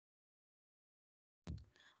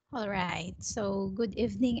All right, so good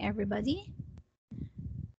evening, everybody.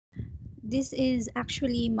 This is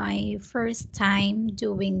actually my first time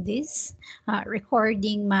doing this,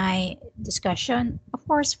 recording my discussion, of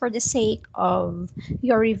course, for the sake of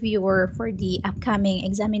your reviewer for the upcoming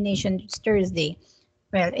examination Thursday.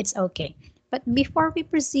 Well, it's okay. But before we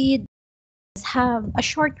proceed, let's have a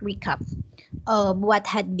short recap of what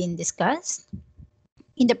had been discussed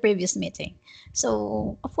in the previous meeting.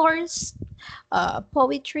 So, of course,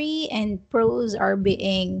 poetry and prose are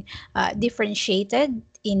being differentiated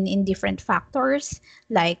in different factors,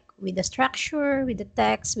 like with the structure, with the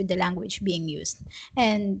text, with the language being used.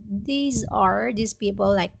 And these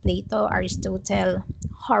people like Plato, Aristotle,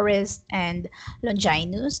 Horace, and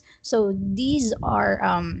Longinus. So these are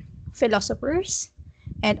philosophers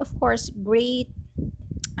and, of course, great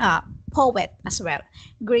uh, poet as well,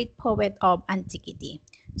 great poet of antiquity.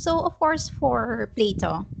 So, of course, for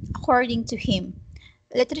Plato, according to him,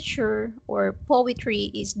 literature or poetry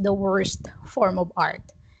is the worst form of art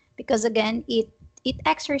because again it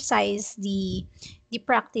exercises the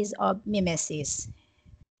practice of mimesis.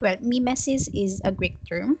 Well, mimesis is a Greek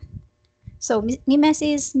term. So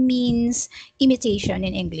mimesis means imitation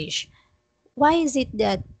in English. Why is it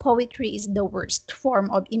that poetry is the worst form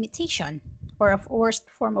of imitation or a worst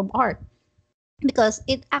form of art? Because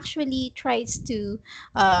it actually tries to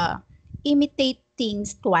uh, imitate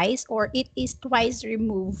things twice, or it is twice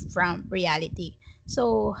removed from reality.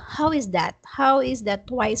 So how is that? How is that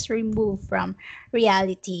twice removed from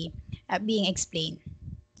reality being explained?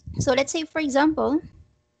 So let's say, for example,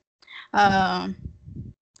 uh,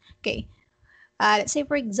 okay, let's say,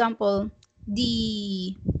 for example,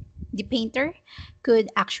 the the painter could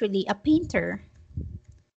actually a painter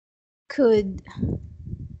could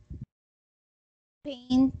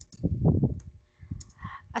paint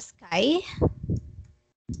a sky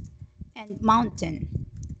and mountain.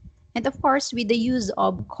 And of course, with the use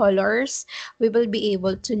of colors, we will be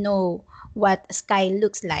able to know what a sky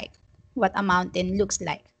looks like, what a mountain looks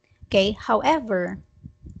like. Okay. However,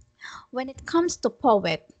 when it comes to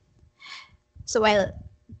poet, so while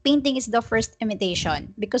painting is the first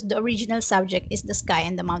imitation because the original subject is the sky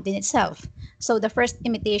and the mountain itself. So the first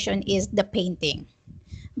imitation is the painting.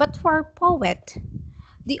 But for poet,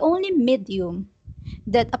 the only medium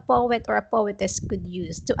that a poet or a poetess could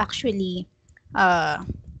use to actually uh,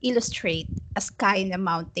 illustrate a sky and a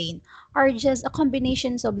mountain are just a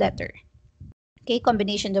combinations of letter. Okay,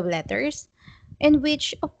 combination of letters, in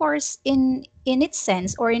which, of course, in its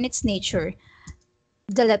sense or in its nature,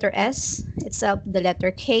 the letter S itself, the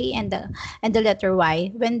letter K, and the letter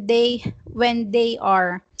Y, when they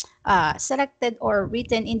are selected or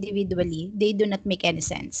written individually, they do not make any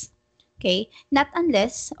sense. Okay, not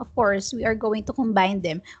unless, of course, we are going to combine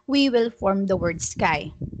them, we will form the word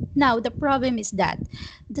sky. Now, the problem is that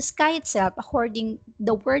the sky itself, according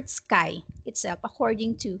the word sky itself,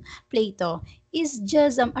 according to Plato, is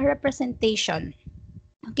just a representation,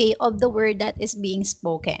 okay, of the word that is being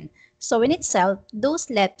spoken. So in itself, those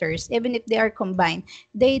letters, even if they are combined,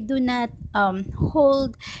 they do not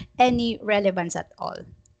hold any relevance at all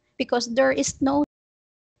because there is no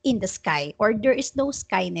in the sky, or there is no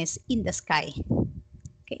skyness in the sky.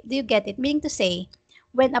 Okay, do you get it? Meaning to say,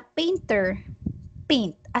 when a painter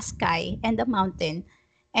paint a sky and a mountain,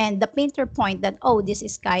 and the painter point that, oh, this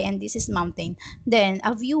is sky and this is mountain, then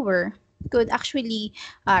a viewer could actually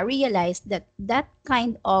realize that that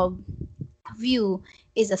kind of view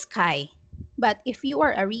is a sky. But if you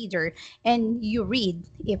are a reader and you read,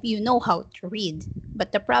 if you know how to read,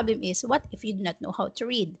 but the problem is, what if you do not know how to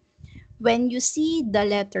read? When you see the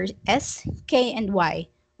letters S, K, and Y,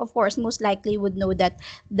 of course, most likely would know that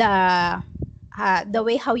the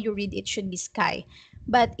way how you read it should be sky.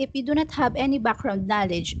 But if you do not have any background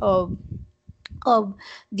knowledge of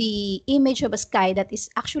the image of a sky that is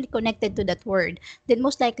actually connected to that word, then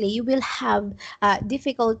most likely you will have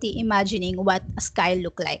difficulty imagining what a sky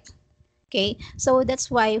look like. Okay, so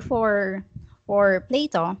that's why for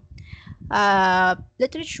Plato,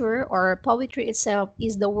 literature or poetry itself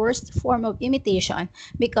is the worst form of imitation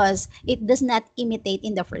because it does not imitate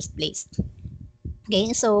in the first place.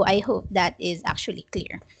 Okay, so I hope that is actually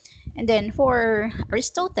clear. And then for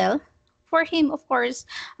Aristotle, for him, of course,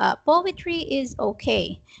 poetry is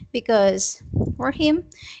okay because for him,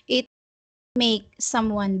 it make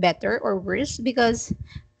someone better or worse because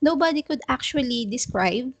nobody could actually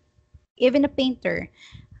describe, even a painter,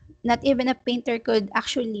 not even a painter could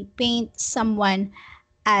actually paint someone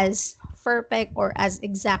as perfect or as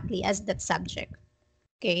exactly as that subject.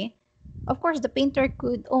 Okay, of course, the painter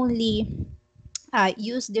could only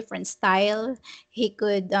use different style. He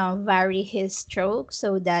could vary his stroke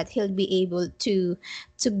so that he'll be able to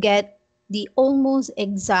get the almost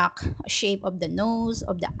exact shape of the nose,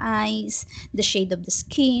 of the eyes, the shade of the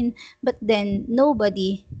skin. But then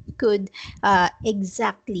nobody could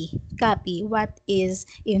exactly copy what is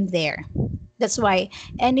in there. That's why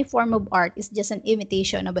any form of art is just an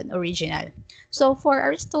imitation of an original. So for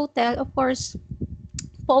Aristotle, of course,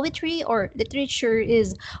 poetry or literature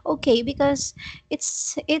is okay because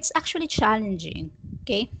it's actually challenging,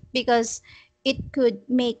 okay, because it could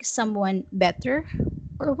make someone better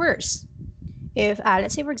or worse. If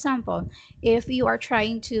let's say for example, if you are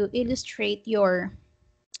trying to illustrate your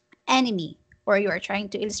enemy, or you are trying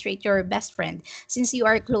to illustrate your best friend, since you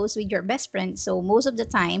are close with your best friend, so most of the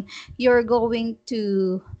time you're going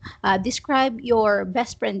to describe your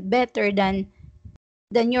best friend better than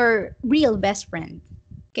your real best friend.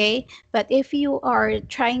 Okay? But if you are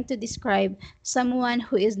trying to describe someone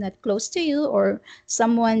who is not close to you or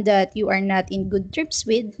someone that you are not in good terms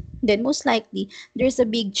with, then most likely there's a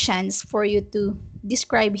big chance for you to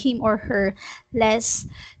describe him or her less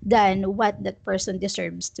than what that person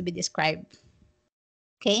deserves to be described.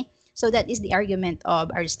 Okay? So that is the argument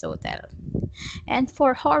of Aristotle. And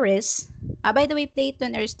for Horace, by the way, Plato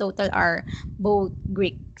and Aristotle are both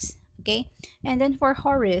Greeks. Okay? And then for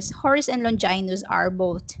Horace, Horace and Longinus are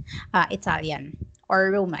both Italian or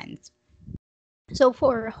Romans. So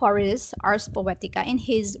for Horace, Ars Poetica, in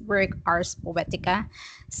his work Ars Poetica,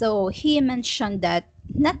 so he mentioned that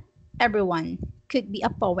not everyone could be a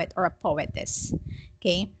poet or a poetess.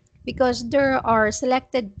 Okay? Because there are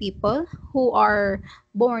selected people who are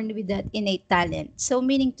born with that innate talent. So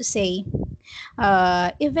meaning to say,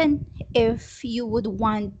 even if you would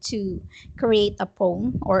want to create a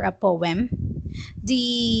poem or a poem,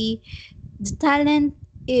 the the talent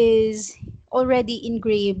is already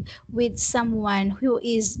engraved with someone who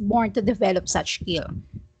is born to develop such skill.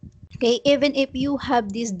 Okay, even if you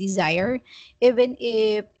have this desire, even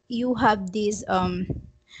if you have this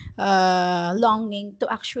longing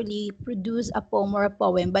to actually produce a poem or a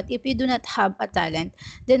poem, but if you do not have a talent,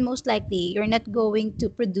 then most likely you're not going to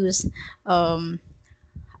produce um,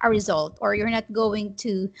 a result, or you're not going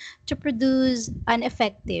to produce an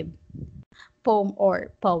effective poem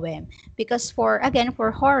or poem. Because for again, for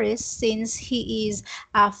Horace, since he is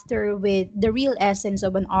after with the real essence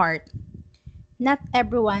of an art, not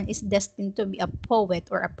everyone is destined to be a poet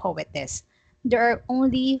or a poetess. There are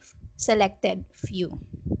only selected few.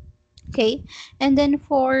 Okay, and then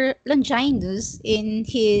for Longinus, in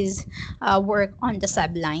his work on the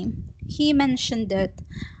Sublime, he mentioned that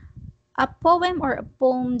a poem or a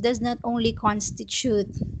poem does not only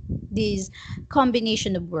constitute this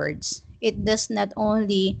combination of words. It does not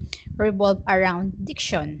only revolve around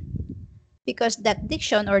diction, because that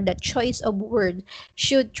diction or that choice of word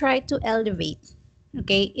should try to elevate.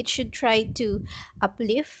 Okay, it should try to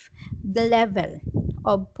uplift the level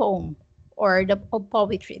of poem or the of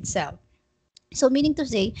poetry itself. So meaning to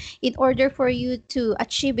say, in order for you to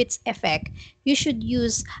achieve its effect, you should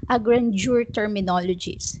use a grandeur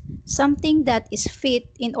terminologies, something that is fit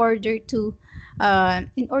in order to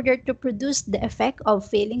produce the effect of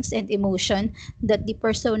feelings and emotion that the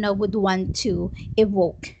persona would want to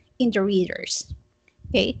evoke in the readers.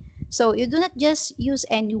 Okay, so you do not just use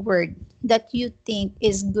any word that you think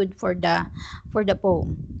is good for the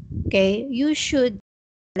poem. Okay, you should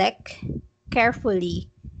select carefully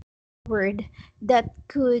word that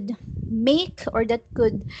could make or that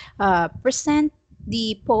could present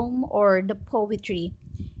the poem or the poetry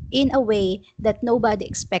in a way that nobody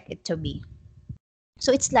expect it to be.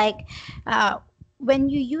 So it's like when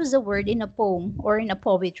you use a word in a poem or in a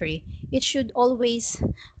poetry, it should always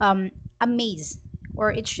amaze,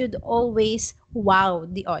 or it should always wow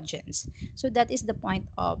the audience. So that is the point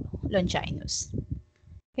of Longinus.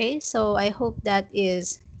 Okay, so I hope that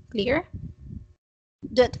is clear.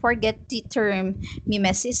 Don't forget the term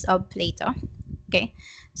mimesis of Plato. Okay,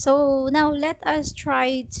 so now let us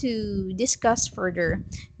try to discuss further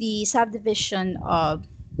the subdivision of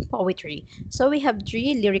poetry. So we have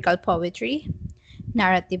three: lyrical poetry,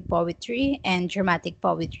 narrative poetry, and dramatic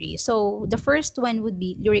poetry. So the first one would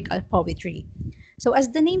be lyrical poetry. So as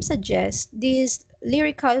the name suggests, this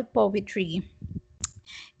lyrical poetry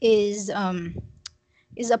is um,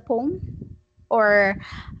 is a poem, or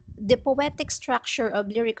the poetic structure of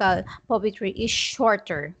lyrical poetry is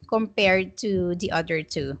shorter compared to the other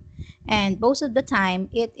two. And most of the time,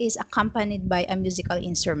 it is accompanied by a musical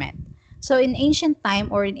instrument. So in ancient time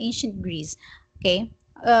or in ancient Greece, okay,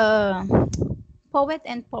 uh, poet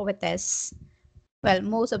and poetess, well,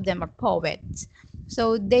 most of them are poets.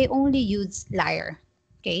 So they only use lyre,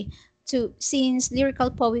 okay, to, since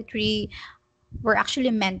lyrical poetry were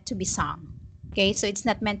actually meant to be sung. Okay, so it's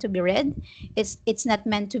not meant to be read. It's not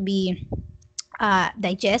meant to be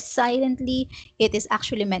digest silently. It is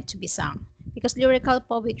actually meant to be sung because lyrical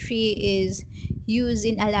poetry is used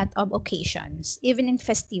in a lot of occasions, even in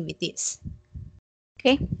festivities.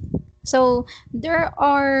 Okay, so there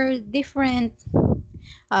are different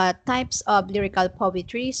types of lyrical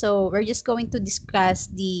poetry. So we're just going to discuss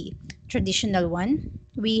the traditional one.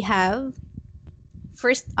 We have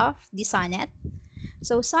first off the sonnet.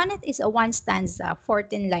 So sonnet is a one stanza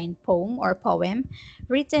 14 line poem or poem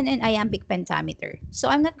written in iambic pentameter. So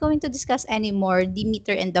I'm not going to discuss anymore the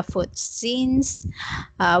meter and the foot since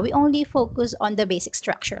we only focus on the basic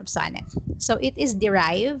structure of sonnet. So it is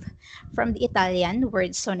derived from the Italian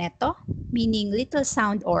word sonetto, meaning little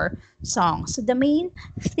sound or song. So the main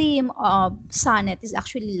theme of sonnet is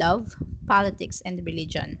actually love, politics, and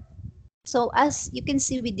religion. So as you can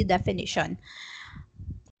see with the definition,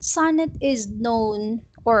 sonnet is known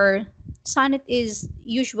or sonnet is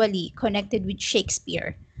usually connected with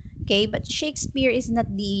Shakespeare. Okay, but Shakespeare is not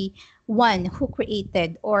the one who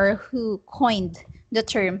created or who coined the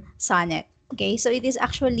term sonnet. Okay, so it is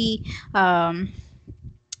actually uh,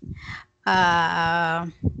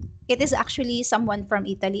 it is actually someone from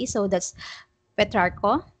Italy. So that's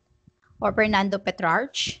Petrarco or Fernando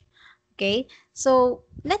Petrarch. Okay, so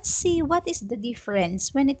let's see what is the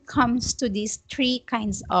difference when it comes to these three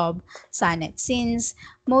kinds of sonnet. Since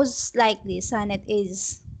most likely sonnet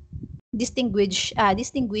is distinguished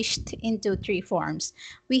into three forms.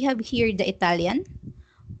 We have here the Italian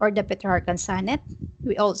or the Petrarchan sonnet.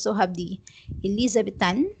 We also have the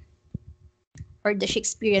Elizabethan or the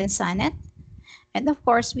Shakespearean sonnet. And of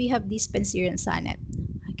course, we have the Spenserian sonnet.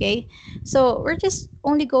 Okay, so we're just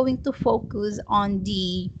only going to focus on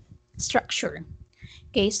the structure.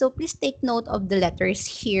 Okay, so please take note of the letters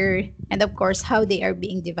here and of course how they are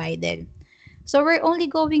being divided. So we're only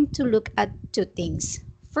going to look at two things.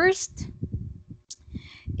 First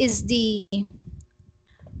is the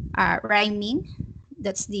rhyming.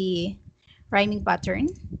 That's the rhyming pattern.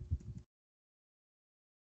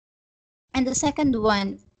 And the second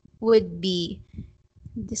one would be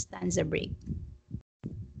the stanza break.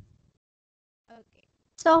 Okay.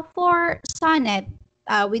 So for sonnet,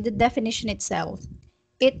 with the definition itself,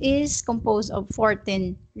 it is composed of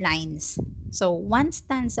 14 lines. So one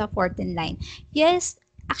stanza, 14 line. Yes,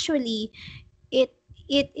 actually, it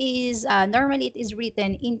it is normally it is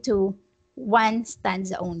written into one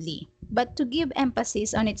stanza only. But to give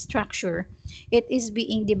emphasis on its structure, it is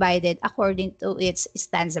being divided according to its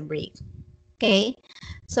stanza break. Okay,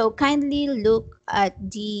 so kindly look at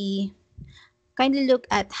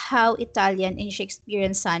how Italian and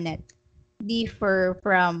Shakespearean sonnet differ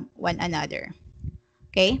from one another.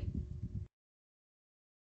 Okay,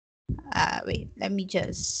 wait, let me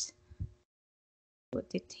just put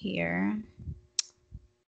it here.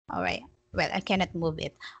 All right. Well, I cannot move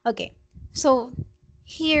it. Okay. So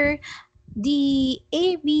here, the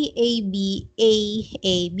A B A B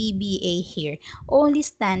A B B A here only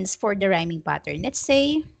stands for the rhyming pattern. Let's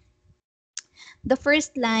say the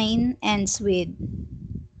first line ends with,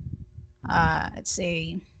 let's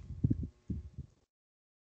say,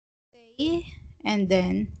 say, and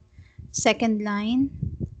then second line,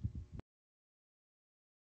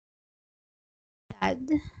 dad,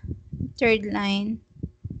 third line,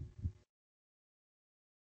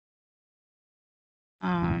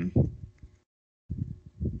 um,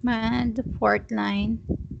 mad, fourth line.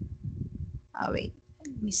 Oh, wait,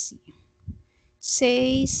 let me see.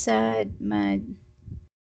 Say, sad, mad,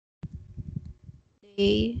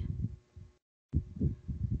 day,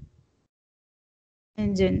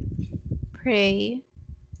 and then pray.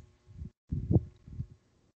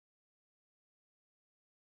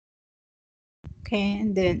 Okay,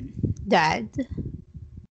 and then dad.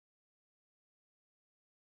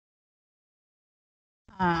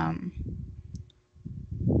 Um,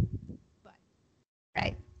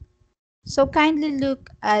 right. So kindly look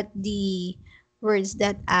at the words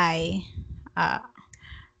that I uh,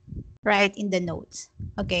 write in the notes.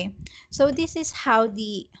 Okay. So this is how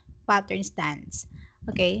the pattern stands.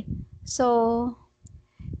 Okay. So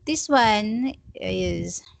this one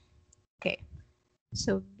is okay.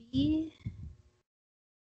 So B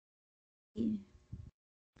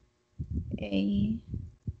A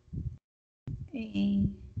A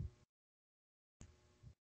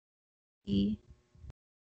E.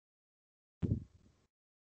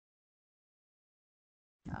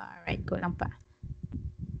 All right, go lang pa.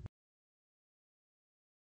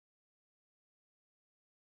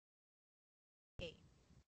 Okay.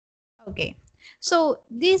 Okay. So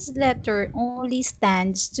this letter only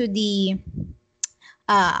stands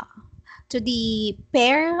uh, to the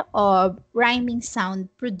pair of rhyming sound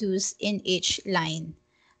produced in each line.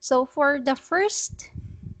 So for the first,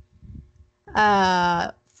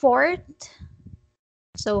 fourth,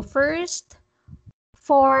 so first,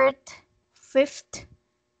 fourth, fifth,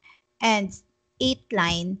 and eighth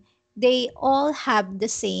line, they all have the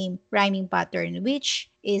same rhyming pattern, which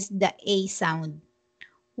is the A sound.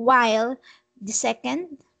 While the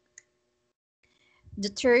second, the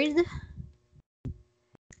third,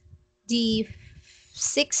 the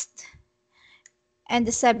sixth, and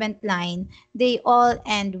the seventh line, they all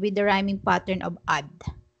end with the rhyming pattern of odd.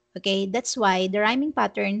 Okay, that's why the rhyming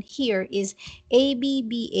pattern here is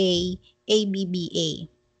ABBA, ABBA.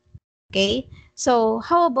 Okay, so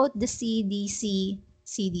how about the CDC,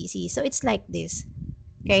 CDC? So it's like this.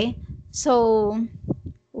 Okay, so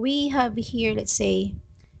we have here, let's say,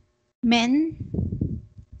 men,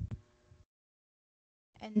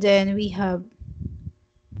 and then we have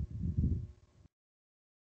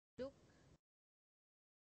look,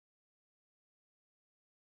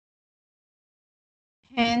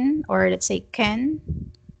 hen, or let's say Ken,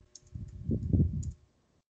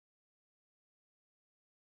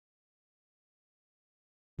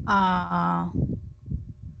 uh,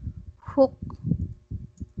 hook,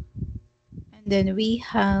 and then we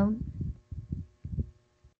have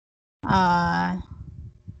uh,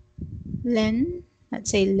 Len, let's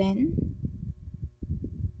say Len,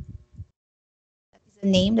 that is a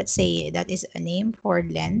name, let's say that is a name for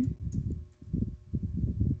Len.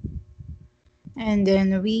 And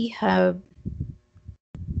then we have,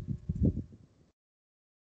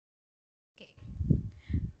 okay.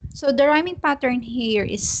 So the rhyming pattern here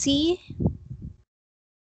is C,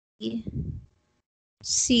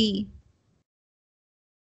 C,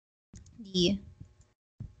 D,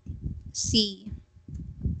 C,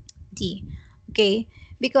 D. Okay,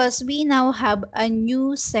 because we now have a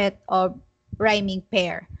new set of rhyming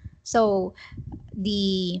pair. So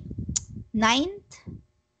the ninth,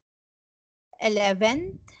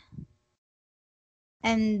 11th,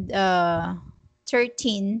 and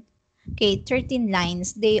 13, okay, 13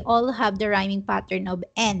 lines, they all have the rhyming pattern of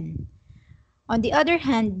N. On the other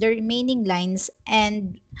hand, the remaining lines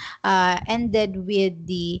ended with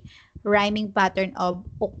the rhyming pattern of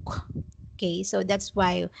uk. Okay, so that's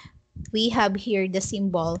why we have here the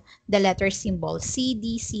symbol, the letter symbol,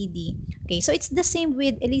 CD, CD. Okay, so it's the same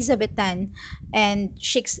with Elizabethan and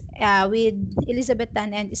with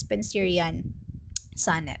Elizabethan and Spenserian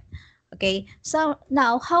sonnet. Okay, so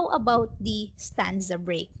now how about the stanza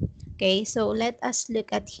break? Okay, so let us look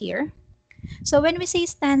at here. So when we say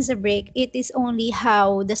stanza break, it is only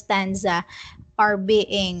how the stanza are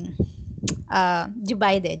being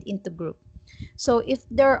divided into group. So if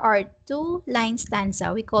there are 2-line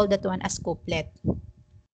stanza, we call that one as couplet.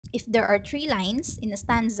 If there are 3 lines in a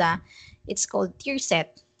stanza, it's called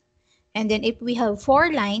tiercet. And then if we have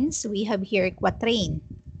 4 lines, we have here quatrain.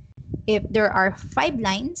 If there are 5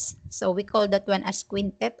 lines, so we call that one as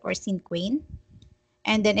quintet or cinquain.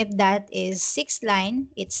 And then if that is 6 line,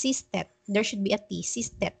 it's sestet. There should be a T,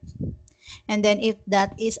 sestet. And then if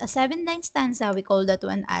that is a 7-line stanza, we call that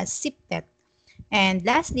one as septet. And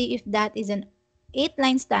lastly, if that is an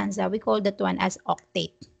 8-line stanza, we call that one as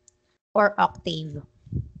octate or octave.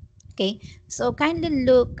 Okay, so kindly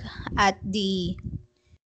look at the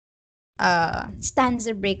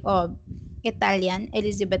stanza break of Italian,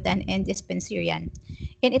 Elizabethan, and Spenserian.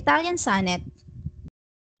 In Italian sonnet,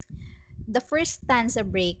 the first stanza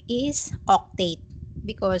break is octate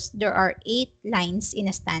because there are 8 lines in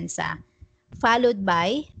a stanza, followed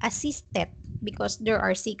by a sestet because there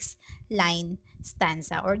are 6-line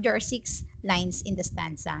stanza, or there are 6 lines in the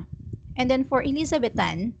stanza. And then for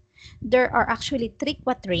Elizabethan, there are actually 3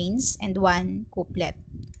 quatrains and 1 couplet.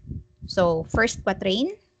 So first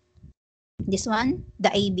quatrain, this one, the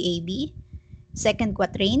ABAB. Second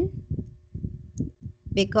quatrain,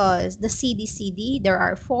 because the CD, there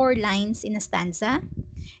are 4 lines in a stanza.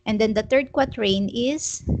 And then the third quatrain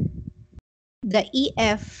is the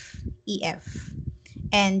EF.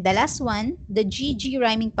 And the last one, the GG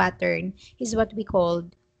rhyming pattern, is what we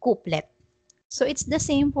called couplet. So it's the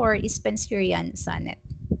same for Spenserian sonnet.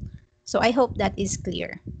 So I hope that is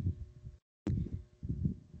clear.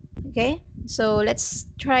 Okay, so let's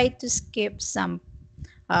try to skip some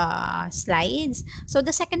slides. So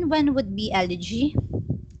the second one would be elegy.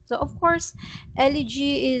 So of course,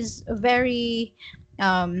 elegy is very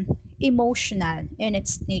emotional in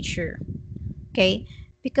its nature. Okay,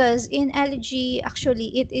 because in elegy,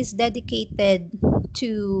 actually, it is dedicated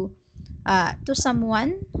to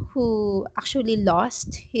someone who actually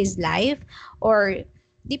lost his life, or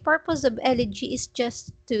the purpose of elegy is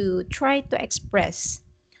just to try to express,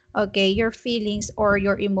 okay, your feelings or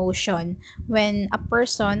your emotion when a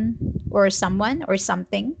person or someone or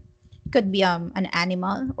something, could be an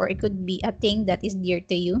animal, or it could be a thing that is dear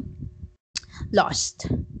to you,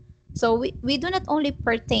 lost. So we do not only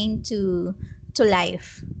pertain to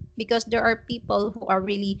life, because there are people who are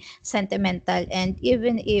really sentimental, and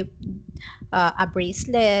even if a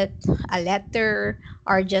bracelet, a letter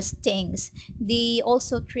are just things, they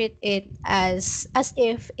also treat it as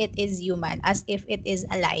if it is human, as if it is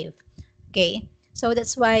alive. Okay, so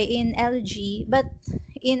that's why in elegy, but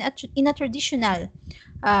in a traditional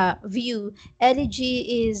view,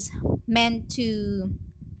 elegy is meant to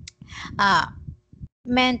uh,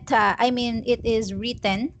 I mean, it is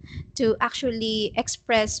written to actually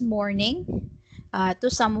express mourning to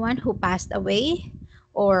someone who passed away,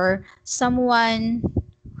 or someone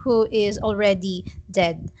who is already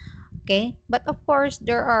dead. Okay, but of course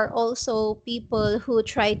there are also people who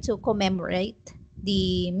try to commemorate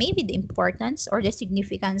the maybe the importance or the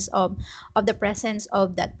significance of the presence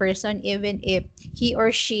of that person, even if he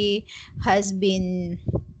or she has been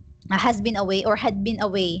has been away or had been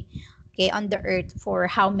away, okay, on the earth for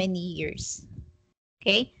how many years.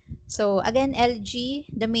 Okay, so again, LG,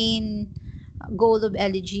 the main goal of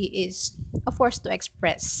LG is, of course, to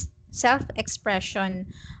express self-expression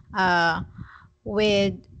uh,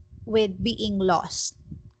 with being lost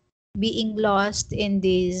in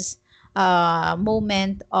this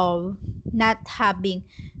moment of not having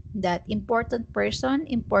that important person,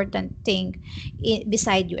 important thing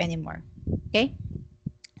beside you anymore. Okay,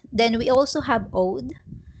 then we also have ode.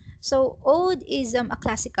 So ode is a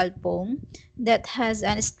classical poem that has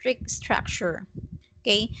a strict structure.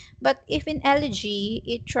 Okay, but if in elegy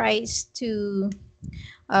it tries to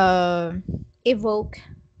uh, evoke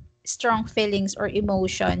strong feelings or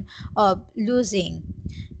emotion of losing,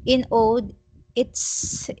 in ode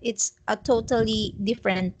it's a totally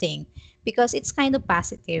different thing, because it's kind of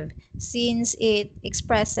positive, since it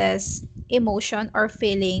expresses emotion or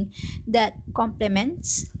feeling that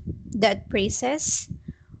complements, that praises,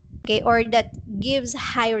 okay, or that gives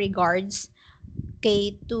high regards,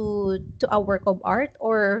 okay, to a work of art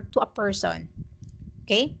or to a person.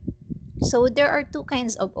 Okay, so there are two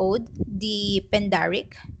kinds of ode, the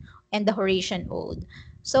Pindaric and the Horatian ode.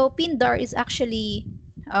 So Pindar is actually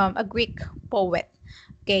a Greek poet,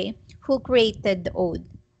 okay, who created the ode.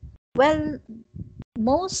 Well,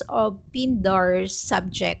 most of Pindar's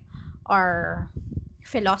subject are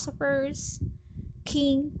philosophers,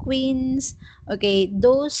 king, queens, okay,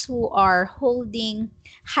 those who are holding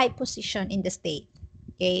high position in the state.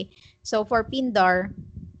 Okay, so for Pindar,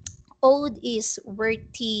 ode is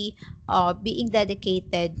worthy being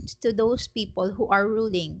dedicated to those people who are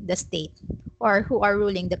ruling the state or who are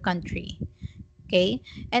ruling the country. Okay,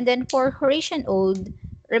 and then for Horatian ode,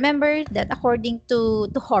 remember that according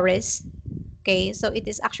to Horace, okay, so it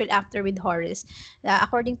is actually after with Horace.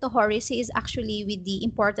 According to Horace, he is actually with the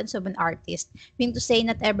importance of an artist, meaning to say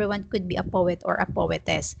not everyone could be a poet or a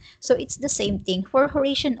poetess. So it's the same thing. For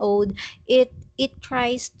Horatian ode, it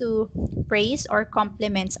tries to praise or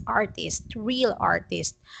compliments artists, real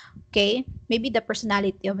artists. Okay, maybe the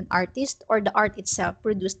personality of an artist or the art itself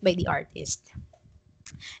produced by the artist.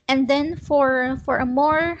 And then for a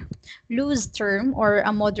more loose term or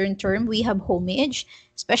a modern term, we have homage,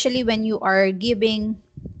 especially when you are giving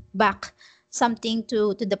back something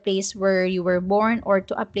to the place where you were born, or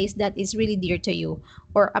to a place that is really dear to you,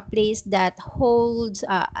 or a place that holds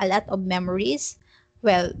a lot of memories,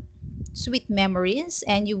 well, sweet memories,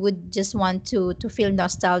 and you would just want to feel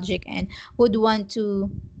nostalgic and would want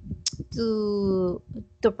to to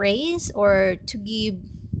praise or to give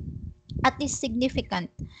at least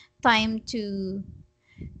significant time to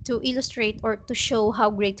illustrate or to show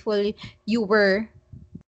how grateful you were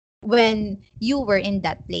when you were in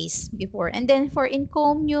that place before. And then for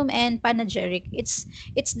encomium and panegyric, it's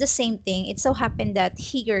the same thing. It so happened that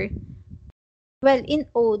here, well, in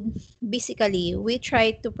ode, basically we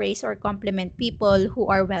try to praise or compliment people who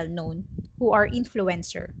are well known, who are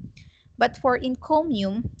influencer. But for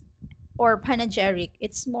encomium or panegyric,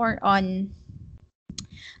 it's more on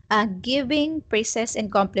giving praises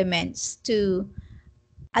and compliments to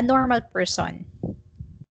a normal person.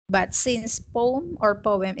 But since poem or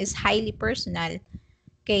poem is highly personal,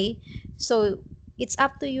 okay, so it's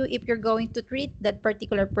up to you if you're going to treat that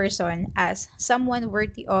particular person as someone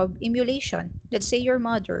worthy of emulation. Let's say your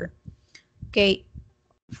mother. Okay,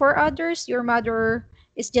 for others, your mother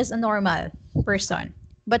is just a normal person.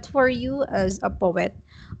 But for you as a poet,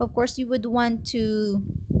 of course, you would want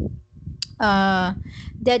uh,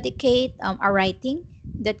 dedicate a writing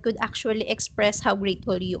that could actually express how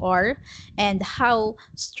grateful you are and how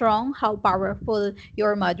strong, how powerful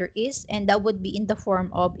your mother is, and that would be in the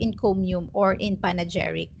form of encomium or in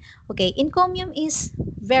panegyric. Okay, encomium is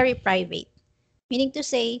very private, meaning to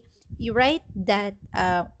say you write that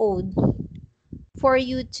ode for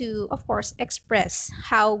you to, of course, express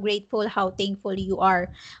how grateful, how thankful you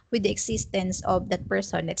are with the existence of that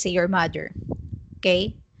person, let's say your mother.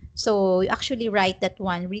 Okay? So you actually write that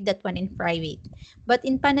one, read that one in private. But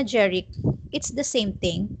in panegyric, it's the same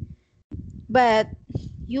thing, but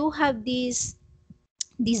you have this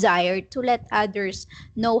desire to let others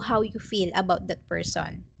know how you feel about that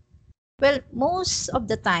person. Well, most of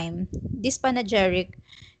the time, this panegyric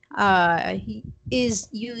is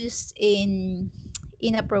used in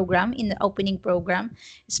a program, in the opening program,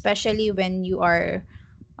 especially when you are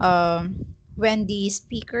when the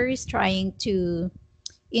speaker is trying to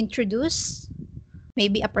introduce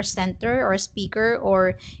maybe a presenter or a speaker,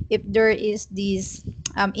 or if there is this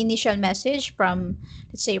initial message from,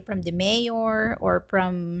 let's say, from the mayor or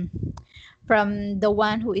from the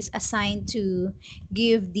one who is assigned to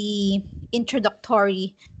give the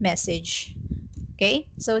introductory message. Okay,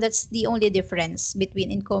 so that's the only difference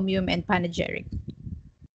between encomium and panegyric.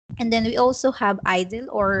 And then we also have idyll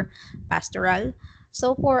or pastoral.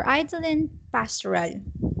 So for idyll and pastoral,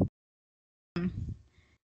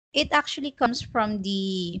 it actually comes from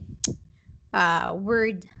the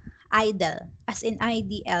word idle, as in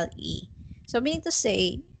IDLE. So meaning to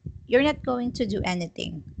say, you're not going to do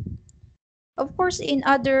anything. Of course, in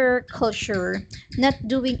other culture, not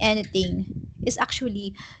doing anything is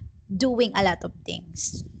actually doing a lot of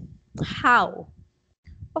things. How?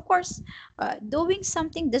 Of course, doing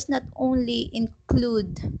something does not only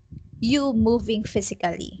include you moving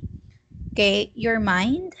physically. Okay, your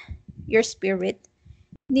mind, your spirit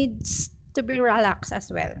needs to be relaxed as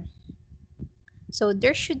well. So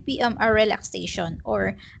there should be a relaxation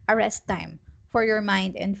or a rest time for your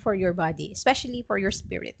mind and for your body, especially for your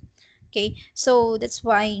spirit. Okay, so that's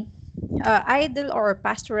why idle or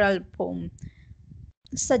pastoral poem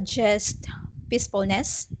suggest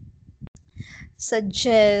peacefulness,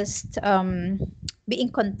 suggest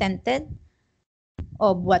being contented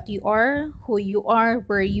of what you are, who you are,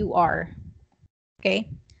 where you are. Okay.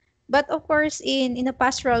 But of course, in a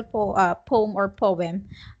pastoral poem or poem,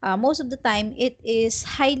 most of the time it is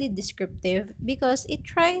highly descriptive because it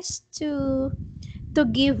tries to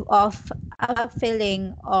give off a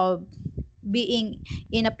feeling of being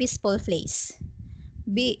in a peaceful place,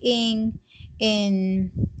 being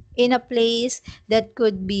in in a place that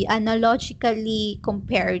could be analogically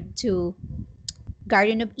compared to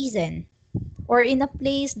Garden of Eden, or in a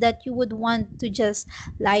place that you would want to just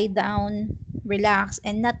lie down, relax,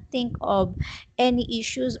 and not think of any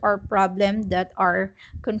issues or problem that are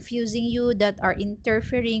confusing you, that are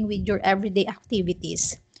interfering with your everyday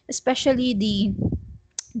activities, especially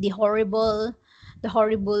the horrible the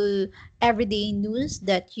horrible everyday news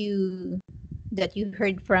that you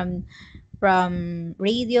heard from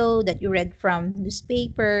radio, that you read from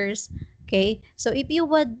newspapers. Okay, so if you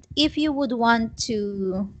would want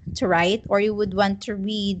to write, or you would want to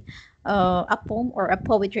read a poem or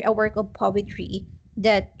a work of poetry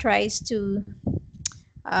that tries to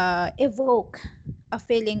evoke a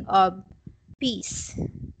feeling of peace.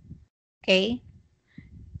 Okay,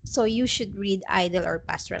 so you should read idle or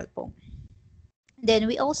pastoral poem. Then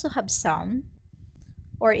we also have psalm,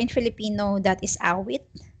 or in Filipino that is awit.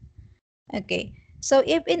 Okay. So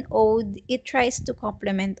if in ode, it tries to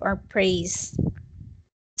compliment or praise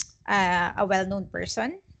a well-known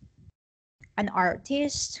person, an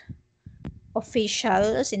artist,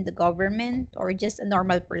 officials in the government, or just a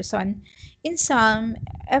normal person. In some,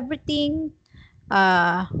 everything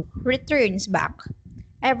uh, returns back.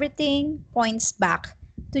 Everything points back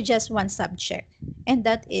to just one subject, and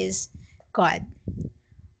that is God.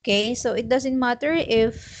 Okay, so it doesn't matter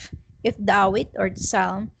if the awit or the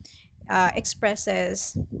psalm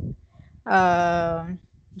expresses uh,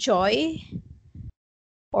 joy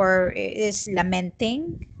or is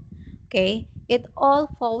lamenting. Okay, it all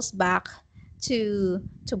falls back to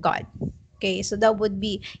God. Okay, so that would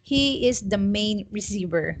be, he is the main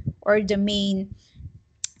receiver or the main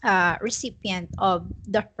recipient of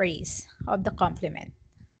the praise, of the compliment.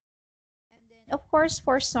 And then of course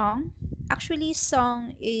for song, actually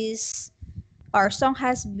song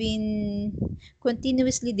has been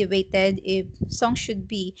continuously debated if song should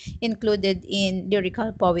be included in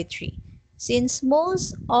lyrical poetry, since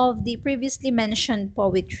most of the previously mentioned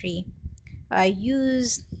poetry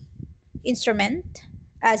use instrument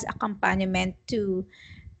as accompaniment to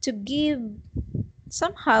give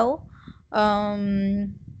somehow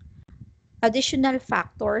um, additional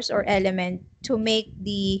factors or element to make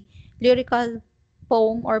the lyrical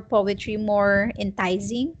poem or poetry more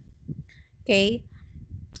enticing. Okay,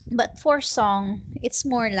 but for song, it's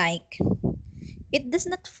more like it does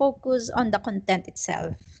not focus on the content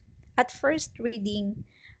itself. At first reading,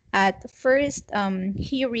 at first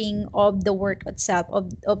hearing of the work itself,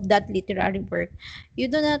 of that literary work, you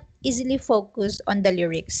do not easily focus on the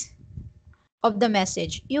lyrics of the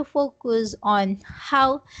message. You focus on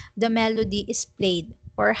how the melody is played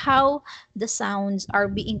or how the sounds are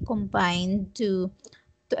being combined to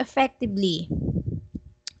effectively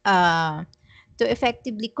uh,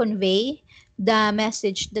 convey the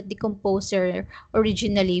message that the composer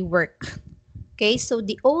originally worked. Okay, so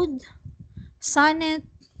the ode, sonnet,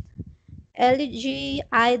 elegy,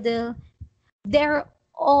 idyll, they're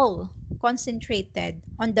all concentrated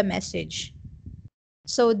on the message.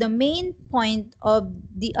 So the main point of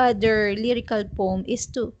the other lyrical poem is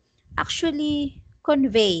to actually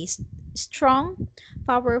convey strong,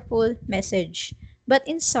 powerful message. But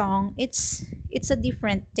in song, it's a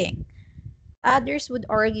different thing. Others would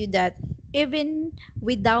argue that even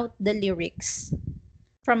without the lyrics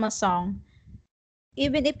from a song,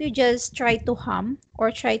 even if you just try to hum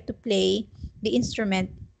or try to play the instrument,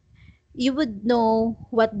 you would know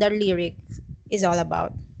what the lyric is all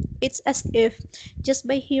about. It's as if just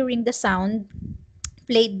by hearing the sound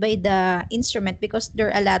played by the instrument, because there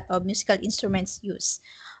are a lot of musical instruments used,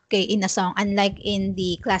 okay, in a song, unlike in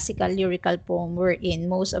the classical lyrical poem wherein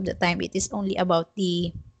most of the time it is only about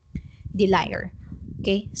the lyre.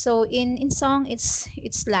 Okay, so in song, it's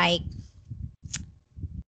like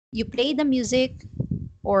you play the music,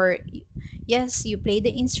 or yes, you play the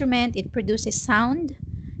instrument, it produces sound.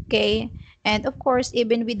 Okay, and of course,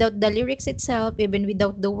 even without the lyrics itself, even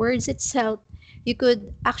without the words itself, you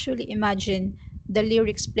could actually imagine the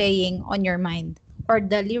lyrics playing on your mind, or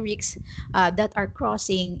the lyrics that are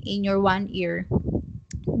crossing in your one ear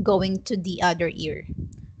going to the other ear.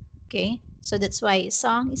 Okay, so that's why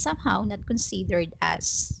song is somehow not considered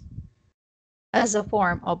as a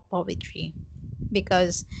form of poetry,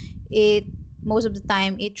 because it most of the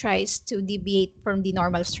time it tries to deviate from the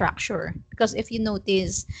normal structure. Because if you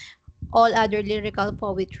notice, all other lyrical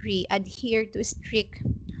poetry adhere to strict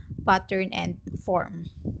pattern and form.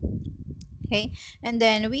 Okay, and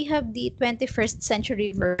then we have the 21st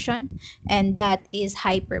century version, and that is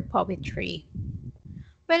hyper poetry.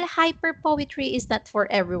 Well, hyper poetry is not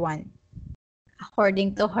for everyone.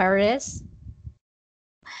 According to Horace,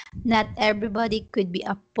 not everybody could be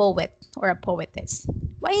a poet or a poetess.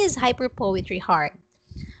 Why is hyper poetry hard?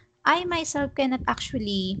 I myself cannot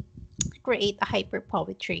actually create a hyper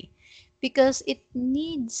poetry because it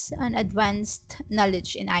needs an advanced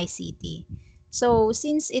knowledge in ICT. So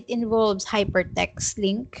since it involves hypertext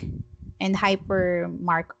link and hyper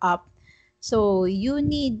markup, so you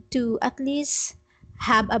need to at least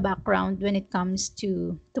have a background when it comes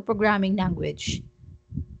to programming language.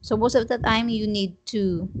 So most of the time you need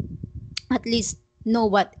to at least know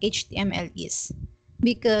what HTML is,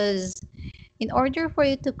 because in order for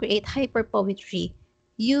you to create hyper poetry,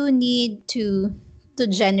 you need to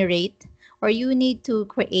generate, or you need to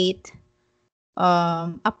create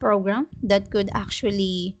a program that could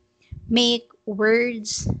actually make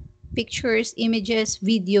words, pictures, images,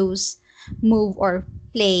 videos move or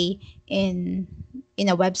play in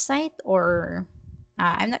a website, or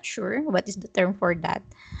I'm not sure what is the term for that.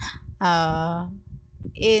 Uh,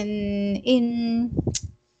 in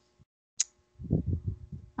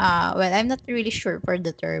well, I'm not really sure for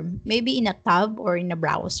the term. Maybe in a tab or in a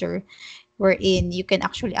browser wherein you can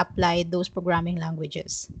actually apply those programming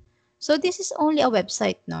languages. So this is only a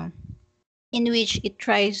website, no, in which it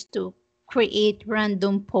tries to create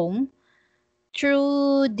random poem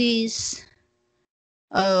through this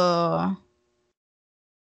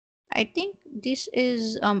I think this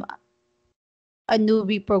is a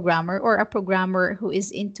newbie programmer, or a programmer who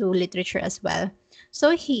is into literature as well.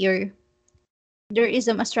 So here there is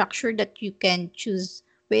a structure that you can choose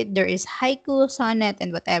with. There is haiku, sonnet,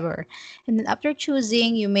 and whatever. And then after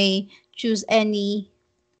choosing, you may choose any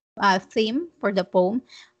theme for the poem.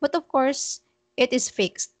 But of course, it is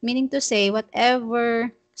fixed, meaning to say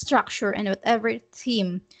whatever structure and whatever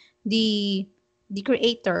theme the the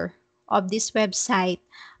creator of this website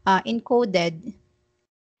encoded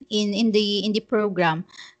in the program,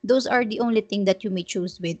 those are the only thing that you may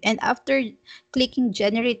choose with. And after clicking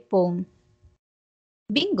generate poem,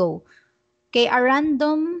 bingo. Okay, a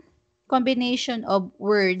random combination of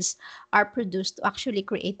words are produced to actually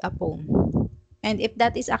create a poem. And if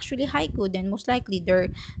that is actually haiku, then most likely there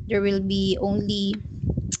will be only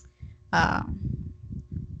uh,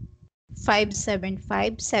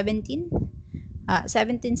 575, 17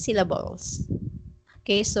 syllables.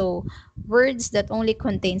 Okay, so words that only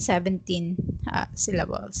contain 17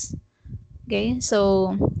 syllables. Okay,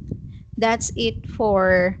 so that's it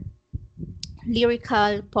for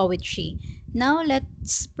lyrical poetry. Now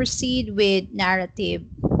let's proceed with narrative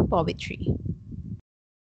poetry.